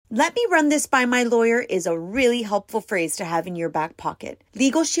Let me run this by my lawyer is a really helpful phrase to have in your back pocket.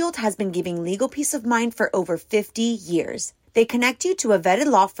 Legal Shield has been giving legal peace of mind for over 50 years. They connect you to a vetted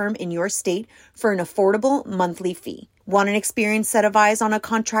law firm in your state for an affordable monthly fee. Want an experienced set of eyes on a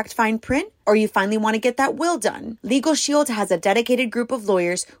contract fine print? Or you finally want to get that will done? Legal Shield has a dedicated group of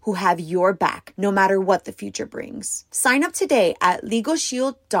lawyers who have your back, no matter what the future brings. Sign up today at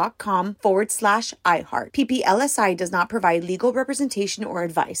LegalShield.com/iHeart. PPLSI does not provide legal representation or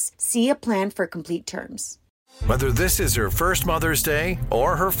advice. See a plan for complete terms. Whether this is her first Mother's Day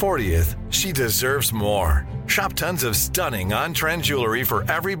or her 40th, she deserves more. Shop tons of stunning on-trend jewelry for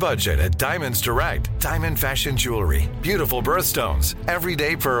every budget at Diamonds Direct. Diamond fashion jewelry, beautiful birthstones,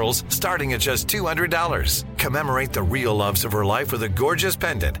 everyday pearls starting at just $200. Commemorate the real loves of her life with a gorgeous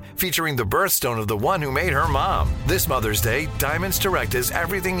pendant featuring the birthstone of the one who made her mom. This Mother's Day, Diamonds Direct is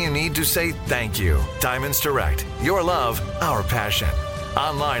everything you need to say thank you. Diamonds Direct. Your love, our passion.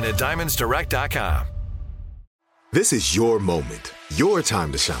 Online at diamondsdirect.com. This is your moment, your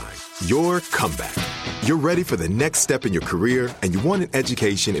time to shine, your comeback. You're ready for the next step in your career, and you want an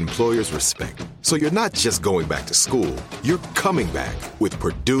education employers respect. So you're not just going back to school, you're coming back with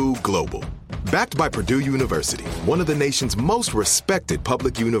Purdue Global. Backed by Purdue University, one of the nation's most respected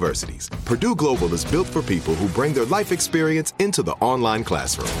public universities, Purdue Global is built for people who bring their life experience into the online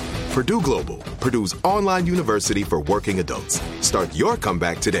classroom. Purdue Global, Purdue's online university for working adults. Start your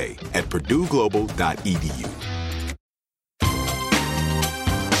comeback today at purdueglobal.edu.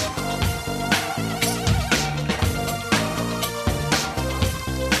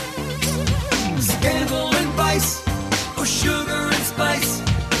 Scandal and vice, or sugar and spice.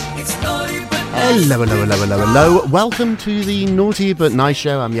 It's naughty but nice. Hello. Welcome to the Naughty But Nice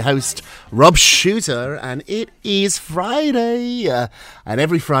Show. I'm your host, Rob Shooter, and it is Friday. And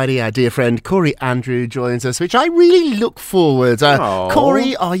every Friday, our dear friend Corey Andrew joins us, which I really look forward.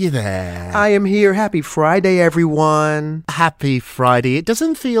 Corey, are you there? I am here. Happy Friday, everyone. Happy Friday. It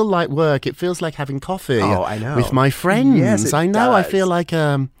doesn't feel like work. It feels like having coffee. Oh, I know. With my friends. Yes, I know. does. I feel like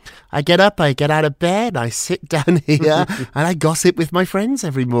I get up, I get out of bed, I sit down here, and I gossip with my friends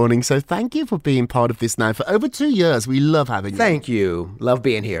every morning. So thank you for being part of this now. For over 2 years, we love having you. Thank you. Love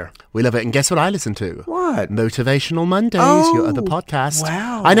being here. We love it. And guess what I listen to? What? Motivational Mondays, your other podcast.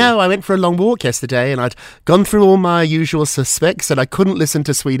 Wow. I know. I went for a long walk yesterday, and I'd gone through all my usual suspects, and I couldn't listen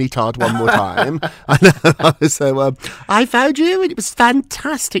to Sweeney Todd one more time. I know. So I found you, and it was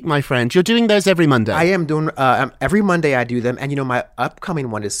fantastic, my friend. You're doing those every Monday. I am doing, every Monday I do them. And, you know, my upcoming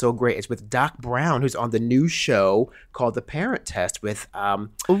one is so great. It's with Doc Brown, who's on the new show called The Parent Test with Allie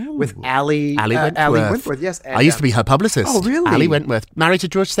Wentworth. Yes. And, I used to be her publicist. Oh, really? Allie Wentworth, married to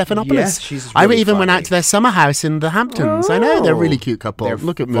George Stephanopoulos. Yes, she's I really even went funny. out to their summer house in the Hamptons. I know, they're a really cute couple. They're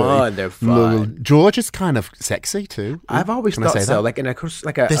Look at fun, me. they're fun. George is kind of sexy too. I've always Can I thought say so. that? Like a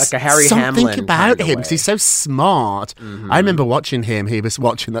There's Harry something Hamlin about kind of him because way. he's so smart. I remember watching him. He was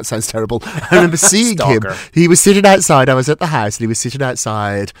watching. That sounds terrible. I remember seeing him. Stalker. He was sitting outside. I was at the house, and he was sitting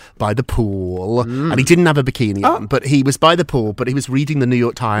outside by the pool, and he didn't have a bikini on, but he was by the pool. But he was reading the New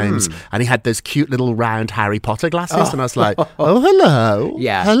York Times, and he had those cute little round Harry Potter glasses, and I was like, "Oh, hello,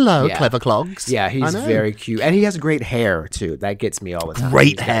 Yeah, hello, yeah. clever clogs." Yeah, I he's know. very cute. And he has great hair, too. That gets me all the time. Great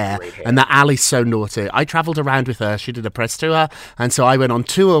He's got hair. great hair. And that Ali's so naughty. I travelled around with her. She did a press tour, and so I went on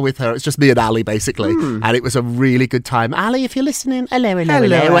tour with her. It's just me and Ali, basically, and it was a really good time. Ali, if you're listening, hello.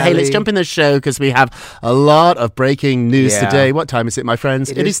 Well, hey, let's Ali. jump in the show because we have a lot of breaking news Yeah. today. What time is it, my friends?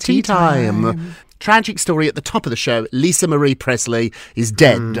 It It is is tea time. Tragic story at the top of the show. Lisa Marie Presley is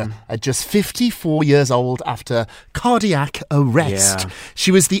dead at just 54 years old after cardiac arrest. Yeah.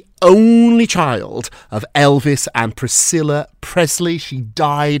 She was the only child of Elvis and Priscilla Presley. She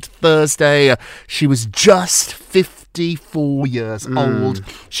died Thursday. She was just 54 years old.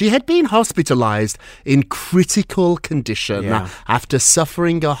 She had been hospitalized in critical condition Yeah. after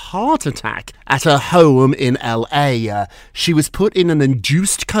suffering a heart attack at her home in LA. She was put in an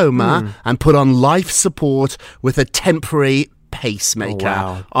induced coma and put on life support with a temporary pacemaker. Oh,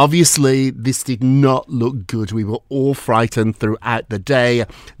 wow. Obviously, this did not look good. We were all frightened throughout the day.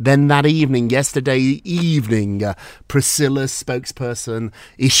 Then that evening, yesterday evening, Priscilla's spokesperson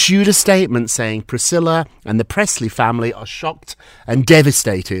issued a statement saying Priscilla and the Presley family are shocked and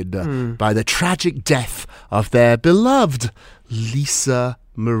devastated by the tragic death of their beloved Lisa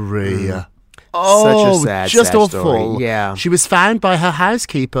Marie. Oh, Such a sad, just sad awful. story. Yeah. She was found by her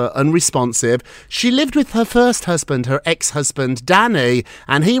housekeeper unresponsive. She lived with her first husband, her ex-husband, Danny,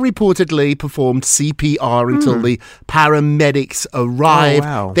 and he reportedly performed CPR until the paramedics arrived.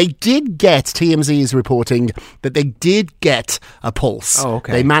 Oh, wow. They did get, TMZ is reporting, that they did get a pulse. Oh,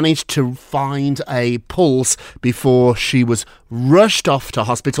 okay. They managed to find a pulse before she was rushed off to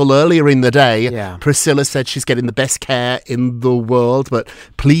hospital earlier in the day. Yeah. Priscilla said she's getting the best care in the world, but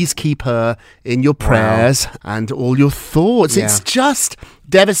please keep her in your prayers and all your thoughts. Yeah. It's just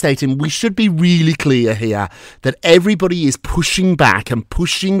devastating. We should be really clear here that everybody is pushing back and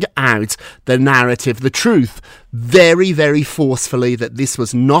pushing out the narrative, the truth, very, very forcefully, that this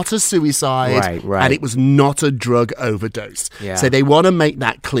was not a suicide Right. and it was not a drug overdose. Yeah. So they want to make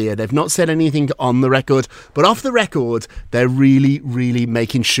that clear. They've not said anything on the record, but off the record, they're really, really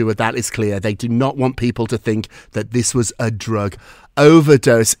making sure that is clear. They do not want people to think that this was a drug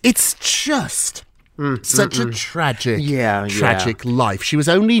overdose. It's just such a tragic life. She was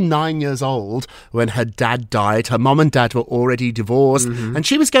only 9 years old when her dad died. Her mom and dad were already divorced, and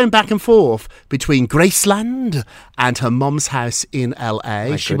she was going back and forth between Graceland and her mom's house in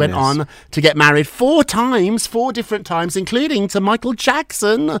LA. She went on to get married 4 different times, including to Michael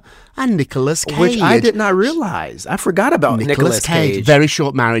Jackson and Nicolas Cage. Which I did not realize. I forgot about Nicolas Cage. Very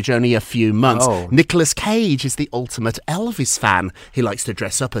short marriage, only a few months. Oh. Nicolas Cage is the ultimate Elvis fan. He likes to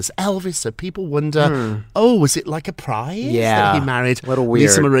dress up as Elvis, so people wonder, was it like a prize that he married Little weird.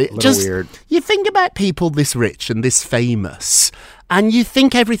 Lisa Marie? Little weird. You think about people this rich and this famous, and you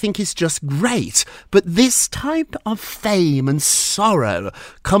think everything is just great, but this type of fame and sorrow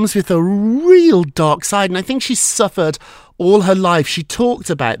comes with a real dark side, and I think she suffered all her life. She talked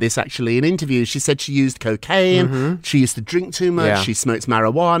about this actually in interviews. She said she used cocaine, she used to drink too much, she smoked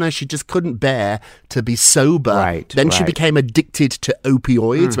marijuana, she just couldn't bear to be sober. Then she became addicted to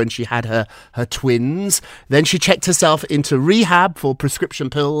opioids when she had her twins. Then she checked herself into rehab for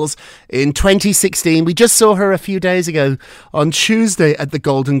prescription pills in 2016. We just saw her a few days ago on Tuesday at the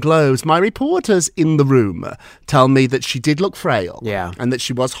Golden Globes. My reporters in the room tell me that she did look frail, and that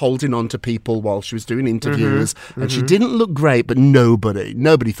she was holding on to people while she was doing interviews, and she didn't look great, but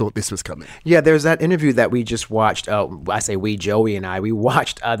nobody thought this was coming. Yeah, there's that interview that we just watched. I say we, Joey and I, we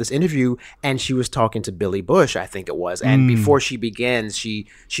watched this interview, and she was talking to Billy Bush, I think it was. And before she begins, she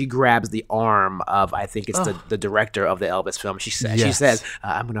grabs the arm of, I think it's the director of the Elvis film. She says,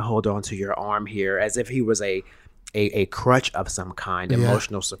 I'm going to hold on to your arm here, as if he was a crutch of some kind,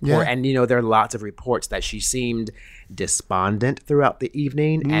 emotional support. And, there are lots of reports that she seemed despondent throughout the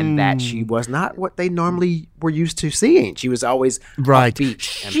evening, and that she was not what they normally were used to seeing. She was always upbeat.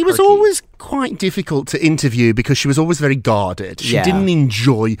 She was always quite difficult to interview because she was always very guarded. She didn't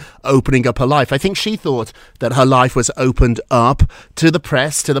enjoy opening up her life. I think she thought that her life was opened up to the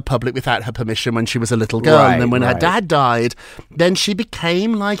press, to the public, without her permission when she was a little girl. And then when her dad died, then she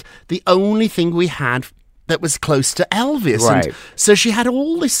became like the only thing we had that was close to Elvis. And so she had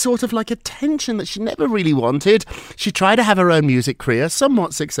all this sort of like attention that she never really wanted. She tried to have her own music career,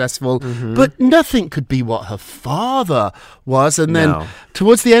 somewhat successful, but nothing could be what her father was. And then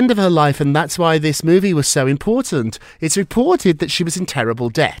towards the end of her life, and that's why this movie was so important, it's reported that she was in terrible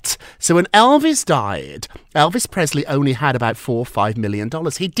debt. So when Elvis died, Elvis Presley only had about $4 or $5 million.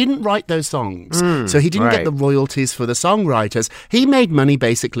 He didn't write those songs, so he didn't get the royalties for the songwriters. He made money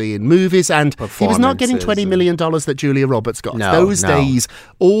basically in movies, and he was not getting $20 million that Julia Roberts got. Those days,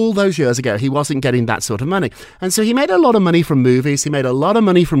 all those years ago, he wasn't getting that sort of money. And so he made a lot of money from movies. He made a lot of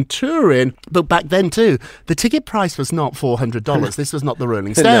money from touring. But back then, too, the ticket price was not $400. This was not the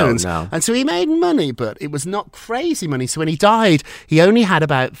Rolling Stones. And so he made money, but it was not crazy money. So when he died, he only had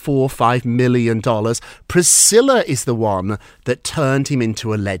about $4 or $5 million. Priscilla is the one that turned him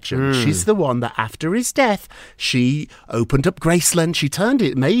into a legend. She's the one that after his death, she opened up Graceland. She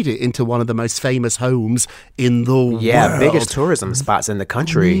made it into one of the most famous homes in the world. Yeah, biggest tourism spots in the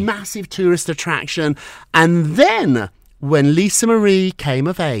country. Massive tourist attraction. And then when Lisa Marie came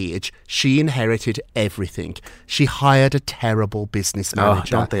of age, she inherited everything. She hired a terrible business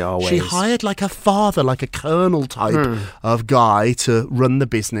manager. Oh, don't they always? She hired like a father, like a colonel type of guy to run the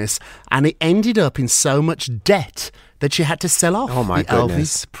business. And it ended up in so much debt that she had to sell off the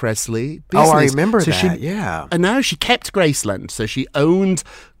Elvis Presley business. Oh, I remember that, And now she kept Graceland, so she owned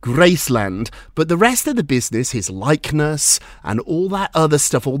Graceland, but the rest of the business, his likeness and all that other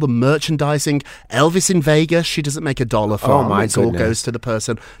stuff, all the merchandising, Elvis in Vegas, she doesn't make $1 from. It all goes to the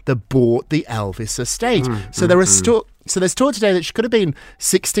person that bought the Elvis estate. So there's talk today that she could have been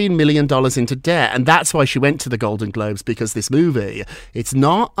 $16 million into debt, and that's why she went to the Golden Globes, because this movie, it's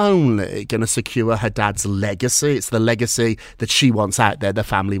not only going to secure her dad's legacy, it's the legacy that she wants out there, the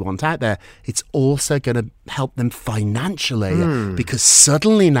family want out there, it's also going to help them financially, because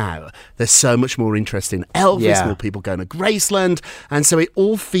suddenly now there's so much more interest in Elvis, more people going to Graceland, and so it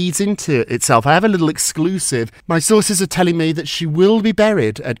all feeds into itself. I have a little exclusive. My sources are telling me that she will be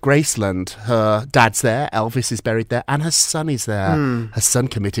buried at Graceland. Her dad's there, Elvis is buried there, and her son is there. Her son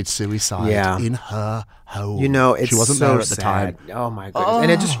committed suicide in her home. You know, it's she wasn't so there at the sad. time. Oh my goodness!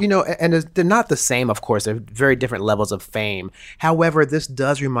 And it just, you know, and they're not the same. Of course, they're very different levels of fame. However, this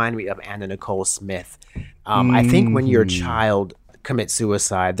does remind me of Anna Nicole Smith. I think when your child commit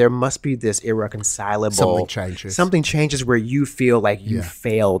suicide, there must be this irreconcilable something changes where you feel like you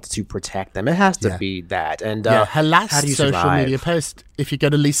failed to protect them. It has to be that. And her last how do you social survive? media post, if you go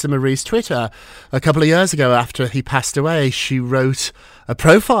to Lisa Marie's Twitter, a couple of years ago after he passed away, she wrote a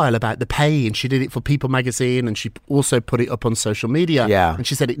profile about the pain. She did it for People magazine, and she also put it up on social media. And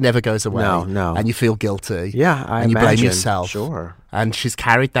she said it never goes away. No. And you feel guilty. I and you imagine. blame yourself. Sure. And she's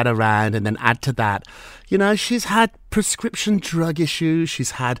carried that around, and then add to that, you know, she's had prescription drug issues.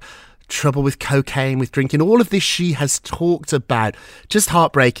 She's had trouble with cocaine, with drinking. All of this she has talked about. Just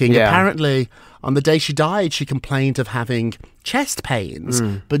heartbreaking. Apparently, on the day she died, she complained of having chest pains,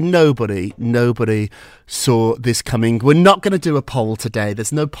 but nobody saw this coming. We're not going to do a poll today.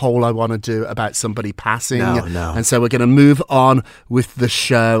 There's no poll I want to do about somebody passing. No. And so we're going to move on with the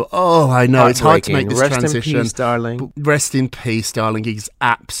show. Oh, I know, it's hard to make this Rest transition. in peace, darling. Rest in peace, darling. He's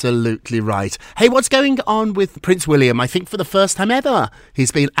absolutely right. Hey, what's going on with Prince William? I think for the first time ever,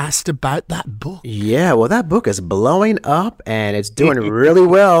 he's been asked about that book. Yeah, well, that book is blowing up, and it's doing really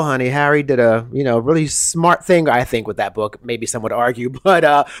well, honey. Harry did a really smart thing, I think, with that book. Maybe some would argue,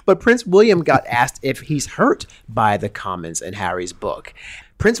 but Prince William got asked if he's hurt by the comments in Harry's book.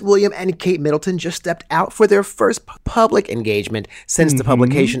 Prince William and Kate Middleton just stepped out for their first public engagement since the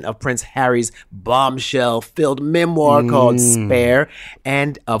publication of Prince Harry's bombshell-filled memoir called Spare.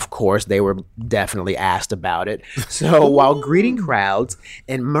 And, of course, they were definitely asked about it. So while greeting crowds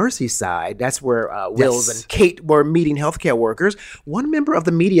in Merseyside, that's where Wills and Kate were meeting healthcare workers, one member of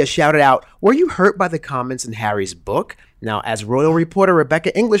the media shouted out, "Were you hurt by the comments in Harry's book?" Now, as royal reporter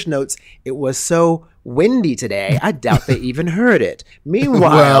Rebecca English notes, it was so windy today, I doubt they even heard it.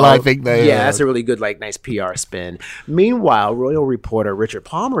 Meanwhile, well, I think they yeah, that's a really good, nice PR spin. Meanwhile, royal reporter Richard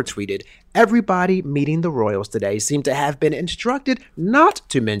Palmer tweeted, "Everybody meeting the royals today seemed to have been instructed not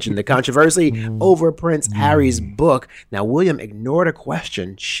to mention the controversy over Prince Harry's book." Now, William ignored a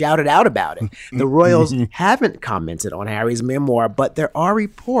question, shouted out about it. The royals haven't commented on Harry's memoir, but there are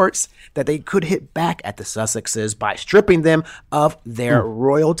reports that they could hit back at the Sussexes by stripping them of their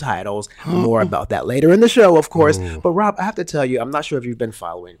royal titles. More about that later in the show, of course. But Rob, I have to tell you, I'm not sure if you've been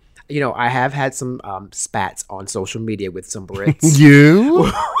following. You know, I have had some spats on social media with some Brits. You?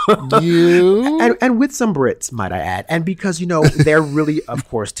 And with some Brits, might I add. And because, they're really, of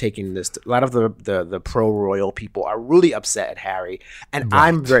course, taking this. A lot of the pro-royal people are really upset at Harry. And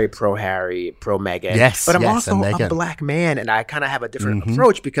I'm very pro-Harry, pro-Meghan. Yes, but I'm yes, also and a Meghan. black man, and I kind of have a different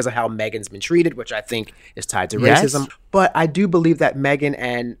approach because of how Meghan's been treated, which I think is tied to racism. But I do believe that Meghan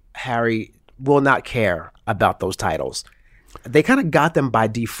and Harry will not care about those titles. They kind of got them by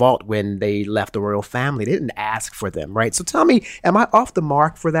default when they left the royal family. They didn't ask for them, right? So tell me, am I off the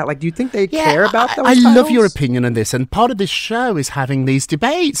mark for that? Do you think they care about those I titles? love your opinion on this, and part of this show is having these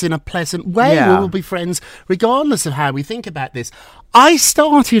debates in a pleasant way. Yeah. We will be friends regardless of how we think about this. I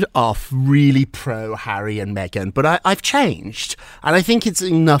started off really pro Harry and Meghan, but I've changed, and I think it's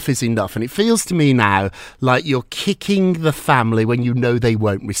enough is enough, and it feels to me now like you're kicking the family when you know they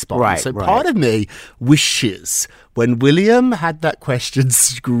won't respond. Right, so right. part of me wishes when William had that question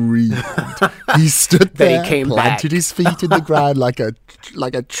screamed, he stood there, He came planted back. his feet in the ground like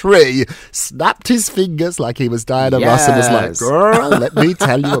a tree, snapped his fingers like he was Diana Ross and was like, Yes. "Girl, let me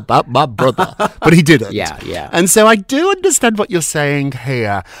tell you about my brother." But he didn't. Yeah. And so I do understand what you're saying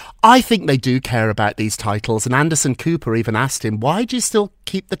here. I think they do care about these titles. And Anderson Cooper even asked him, "Why do you still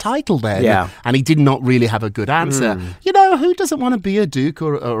keep the title then?" Yeah. And he did not really have a good answer. Who doesn't want to be a duke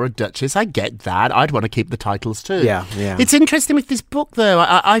or a duchess? I get that. I'd want to keep the titles too. Yeah. It's interesting with this book, though.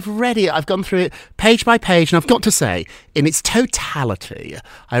 I've read it. I've gone through it page by page. And I've got to say, in its totality,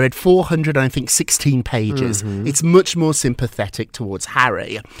 I read 416 pages. It's much more sympathetic towards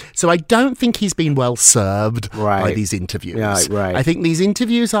Harry. So I don't think he's been well served by Right. these interviews. Yeah, right. I think these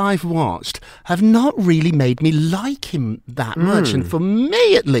interviews I've watched have not really made me like him that much. And for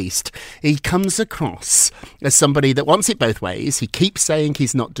me, at least, he comes across as somebody that wants it both ways. He keeps saying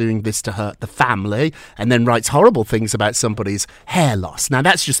he's not doing this to hurt the family and then writes horrible things about somebody's hair loss. Now,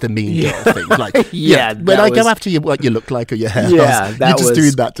 that's just a mean girl thing. When I go after you, what you look like or your hair loss, you're just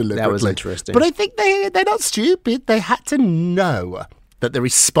doing that deliberately. That was interesting. But I think they're not stupid. They had to know that the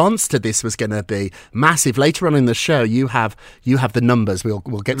response to this was going to be massive. Later on in the show, you have the numbers. We'll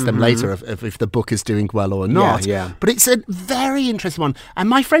get to them later if the book is doing well or not. Yeah. But it's a very interesting one. And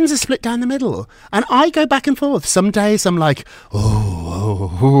my friends are split down the middle. And I go back and forth. Some days I'm like, oh,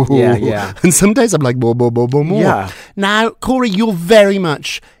 more. Yeah. And some days I'm like, more. Yeah. Now, Corey, you're very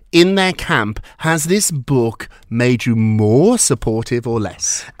much in their camp. Has this book made you more supportive or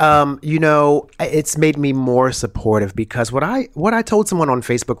less? It's made me more supportive because what I told someone on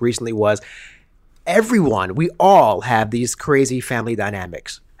Facebook recently was we all have these crazy family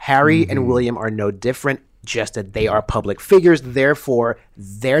dynamics. Harry and William are no different, just that they are public figures, therefore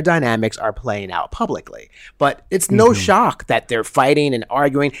their dynamics are playing out publicly. But it's no shock that they're fighting and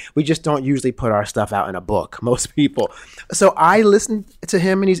arguing. We just don't usually put our stuff out in a book, most people. So I listen to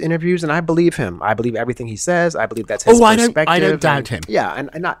him in these interviews and I believe him. I believe everything he says. I believe that's his perspective. I don't doubt him. Yeah, and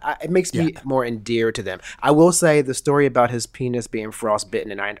it makes me more endeared to them. I will say the story about his penis being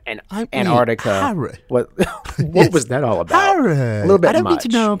frostbitten in Antarctica. Harry. What was that all about? Harry. A little bit I don't much.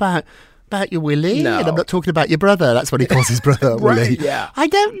 need to know about your Willie, No. and I'm not talking about your brother. That's what he calls his brother, Willie. yeah. I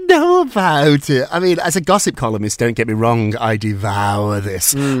don't know about it. I mean, as a gossip columnist, don't get me wrong, I devour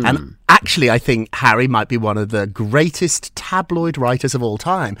this. And actually, I think Harry might be one of the greatest tabloid writers of all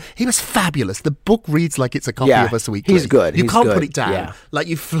time. He was fabulous. The book reads like it's a copy Yeah, of Us Weekly. he's good. You He's can't good. put it down. Yeah. Like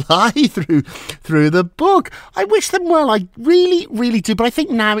you fly through the book. I wish them well. I really, really do. But I think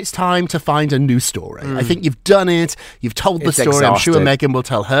now it's time to find a new story. I think you've done it. You've told the It's story. I'm sure exhausted. Meghan will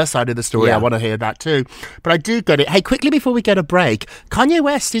tell her side of the story. Yeah. I want to hear that too. But I do get it. Hey, quickly before we get a break, Kanye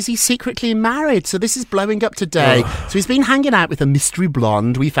West, is he secretly married? So this is blowing up today. So he's been hanging out with a mystery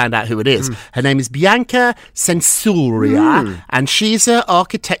blonde. We found out who it is. Her name is Bianca Sensuria, and she's an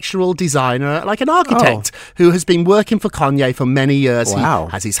architectural designer, like an architect who has been working for Kanye for many years. Wow.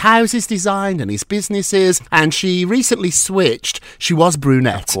 He has his houses designed and his businesses, and she recently switched. She was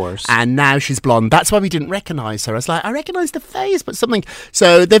brunette, Of course. and now she's blonde. That's why we didn't recognise her. I was like, I recognise the face, but something.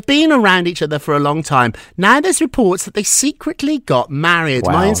 So they've been around each other for a long time. Now there's reports that they secretly got married.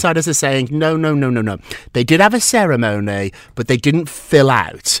 Wow. My insiders are saying, no. They did have a ceremony, but they didn't fill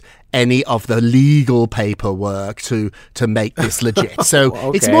out any of the legal paperwork to make this legit.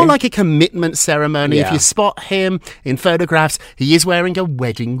 So it's Okay. more like a commitment ceremony. If Yeah. you spot him in photographs, he is wearing a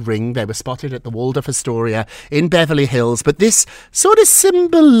wedding ring. They were spotted at the Waldorf Astoria in Beverly Hills. But this sort of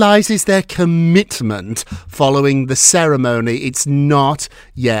symbolises their commitment following the ceremony. It's not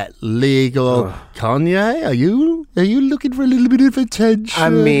yet legal. Kanye, are you looking for a little bit of attention? I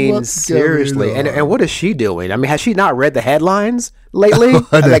mean, What's seriously. going on? And what is she doing? I mean, has she not read the headlines lately?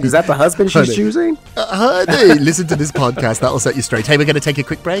 Like, is that the husband she's choosing? Honey, listen to this podcast. That'll set you straight. Hey, we're going to take a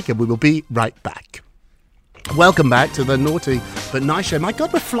quick break and we will be right back. Welcome back to the Naughty But Nice Show. My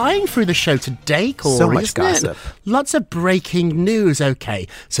God, we're flying through the show today, Corey. So much isn't it? gossip. Lots of breaking news. Okay,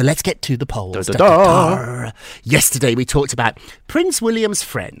 so let's get to the polls. Da-da-da. Yesterday we talked about Prince William's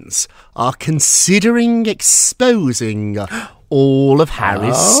friends are considering exposing all of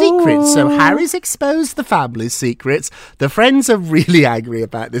Harry's secrets. So Harry's exposed the family's secrets. The friends are really angry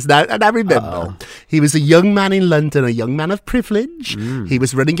about this now. And I remember, he was a young man in London, a young man of privilege. He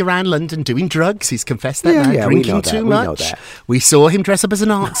was running around London doing drugs. He's confessed that now, Yeah, we know drinking that. too We know much. that. We saw him dress up as a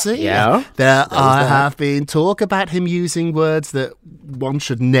Nazi. Yeah, There have been talk about him using words that one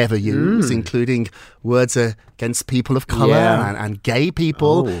should never use, including words against people of colour Yeah. and gay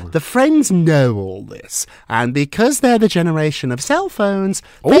people. The friends know all this. And because they're the generation of cell phones,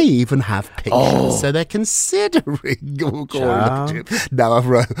 they even have pictures. So they're considering... Oh, Corey, look at you. Now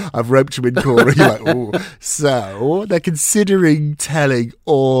I've roped you in, Corey. You're like, ooh. So they're considering telling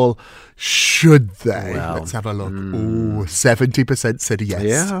all... Should they? Well, Let's have a look. Ooh, 70% said yes.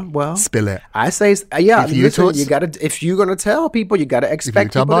 Yeah, well, Spill it. I say, yeah. If you Listen, told- you gotta. If you're gonna tell people, you gotta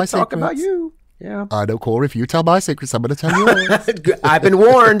expect tell people my to talk about secrets. you. Yeah. I know, Corey, if you tell my secrets, I'm going to tell yours. I've been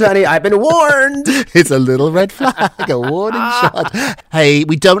warned, honey. I've been warned. It's a little red flag, a warning shot. Hey,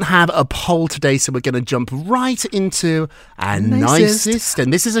 we don't have a poll today, so we're going to jump right into our nicest.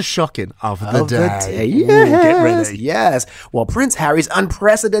 And this is a shocking of the day. Ooh, get ready. Yes. Well, Prince Harry's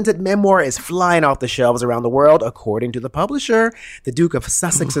unprecedented memoir is flying off the shelves around the world, according to the publisher. The Duke of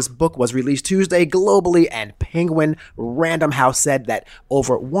Sussex's book was released Tuesday globally, and Penguin Random House said that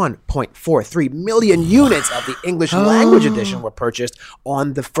over 1.43 million units of the English language edition were purchased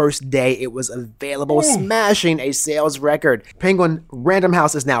on the first day it was available, smashing a sales record. Penguin Random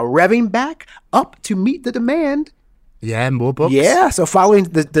House is now revving back up to meet the demand. Yeah, more books. Yeah, so following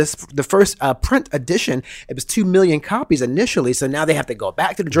the first print edition, it was 2 million copies initially. So now they have to go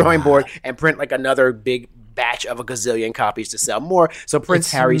back to the drawing board and print like another big batch of a gazillion copies to sell more. So Prince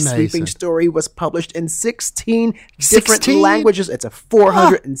It's Harry's amazing. sweeping story was published in 16 different 16? languages. It's a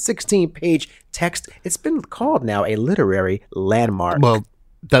 416-page text. It's been called now a literary landmark. Well,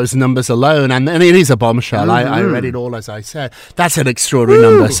 those numbers alone, and it is a bombshell. I read it all, as I said. That's an extraordinary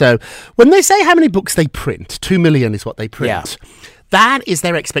number. So when they say how many books they print, 2 million is what they print. Yeah. that is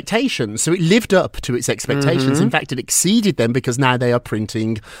their expectation. So it lived up to its expectations. In fact, it exceeded them because now they are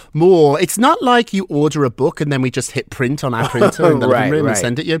printing more. It's not like you order a book and then we just hit print on our printer in the living room and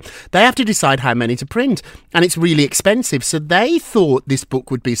send it you. They have to decide how many to print, and it's really expensive. So they thought this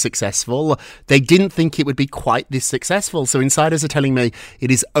book would be successful. They didn't think it would be quite this successful. So insiders are telling me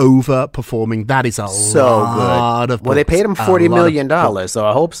it is overperforming. That is a lot of books. Well, they paid him $40 million, so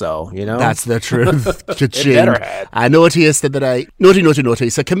I hope so, you know? That's the truth. better have. Naughtiest of the day. Naughty, naughty, naughty.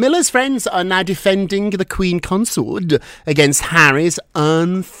 So Camilla's friends are now defending the Queen Consort against Harry's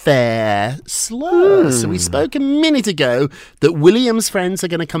unfair slur. So we spoke a minute ago that William's friends are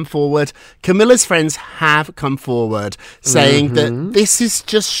going to come forward. Camilla's friends have come forward saying that this is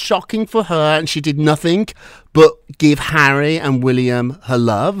just shocking for her and she did nothing but give Harry and William her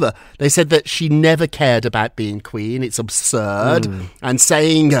love. They said that she never cared about being queen. It's absurd. And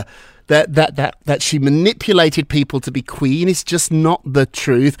saying that she manipulated people to be queen is just not the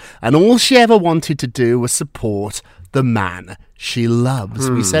truth. And all she ever wanted to do was support the man she loves.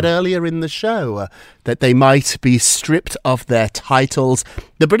 We said earlier in the show that they might be stripped of their titles.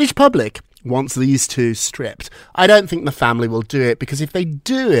 The British public wants these two stripped. I don't think the family will do it, because if they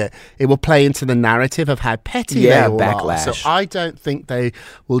do it, it will play into the narrative of how petty they all backlash. are. So I don't think they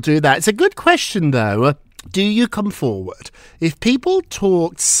will do that. It's a good question, though. Do you come forward? If people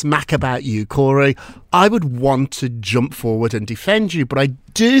talked smack about you, Corey, I would want to jump forward and defend you. But I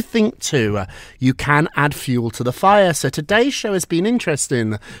do think, too, you can add fuel to the fire. So today's show has been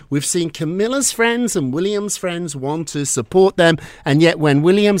interesting. We've seen Camilla's friends and William's friends want to support them. And yet when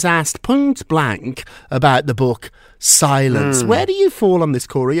William's asked point blank about the book, silence. Where do you fall on this,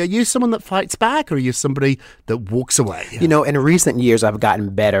 Corey? Are you someone that fights back, or are you somebody that walks away? You know, in recent years, I've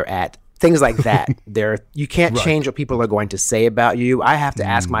gotten better at things like that. You can't change what people are going to say about you. I have to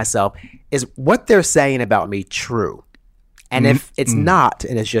ask myself, is what they're saying about me true? And if it's not,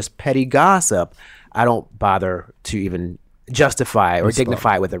 and it's just petty gossip, I don't bother to even justify or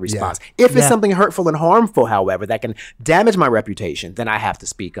dignify with a response. If it's something hurtful and harmful, however, that can damage my reputation, then I have to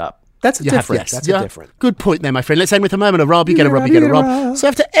speak up. That's different. That's different. Good point there, my friend. Let's end with a moment of Rob. You get a Rob, you get a Rob. So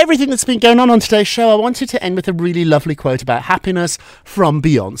after everything that's been going on today's show, I wanted to end with a really lovely quote about happiness from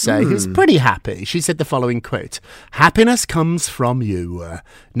Beyonce, who's pretty happy. She said the following quote: "Happiness comes from you.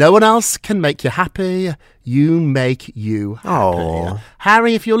 No one else can make you happy. You make you happy." Aww.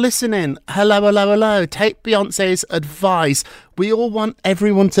 Harry, if you're listening, hello, hello, hello. Take Beyonce's advice. We all want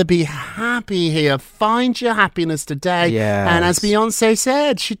everyone to be happy here. Find your happiness today. Yes. And as Beyonce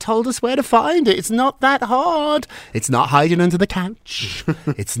said, she told us where to find it. It's not that hard. It's not hiding under the couch.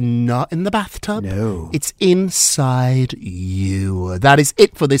 It's not in the bathtub. No. It's inside you. That is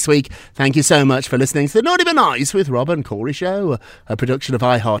it for this week. Thank you so much for listening to the Naughty But Nice with Rob and Corey show, a production of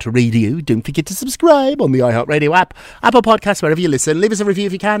iHeartRadio. Don't forget to subscribe on the iHeartRadio app, Apple Podcasts, wherever you listen. Leave us a review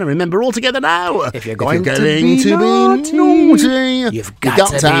if you can. And remember, all together now, if you're going to be naughty, you've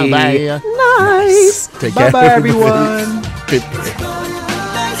got to be nice. Take care. Bye-bye, everyone.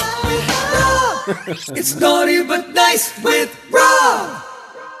 It's Naughty But Nice with Rob.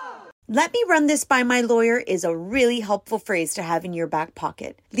 "Let me run this by my lawyer" is a really helpful phrase to have in your back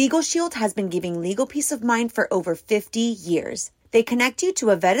pocket. Legal Shield has been giving legal peace of mind for over 50 years. They connect you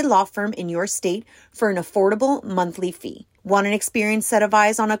to a vetted law firm in your state for an affordable monthly fee. Want an experienced set of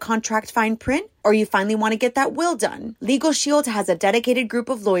eyes on a contract fine print? Or you finally want to get that will done? Legal Shield has a dedicated group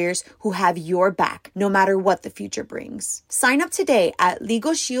of lawyers who have your back, no matter what the future brings. Sign up today at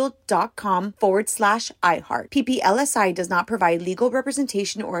LegalShield.com/iHeart. PPLSI does not provide legal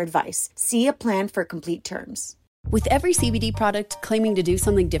representation or advice. See a plan for complete terms. With every CBD product claiming to do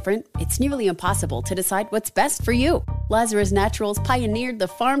something different, it's nearly impossible to decide what's best for you. Lazarus Naturals pioneered the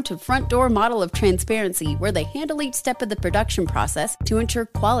farm-to-front-door model of transparency, where they handle each step of the production process to ensure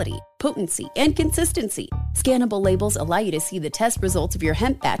quality, potency, and consistency. Scannable labels allow you to see the test results of your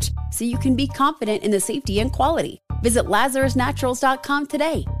hemp batch, so you can be confident in the safety and quality. Visit LazarusNaturals.com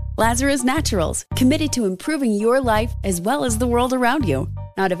today. Lazarus Naturals, committed to improving your life as well as the world around you.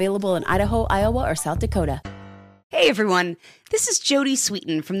 Not available in Idaho, Iowa, or South Dakota. Hey everyone, this is Jodie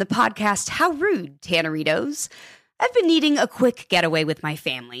Sweetin from the podcast How Rude, Tanneritos. I've been needing a quick getaway with my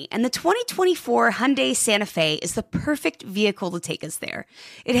family, and the 2024 Hyundai Santa Fe is the perfect vehicle to take us there.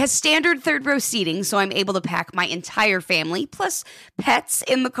 It has standard third-row seating, so I'm able to pack my entire family, plus pets,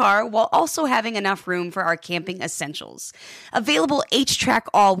 in the car, while also having enough room for our camping essentials. Available H-Track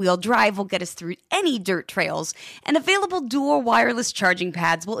all-wheel drive will get us through any dirt trails, and available dual wireless charging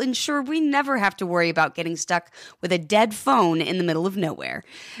pads will ensure we never have to worry about getting stuck with a dead phone in the middle of nowhere.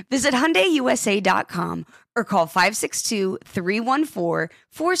 Visit HyundaiUSA.com or call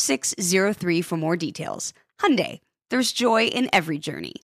 562-314-4603 for more details. Hyundai, There's joy in every journey.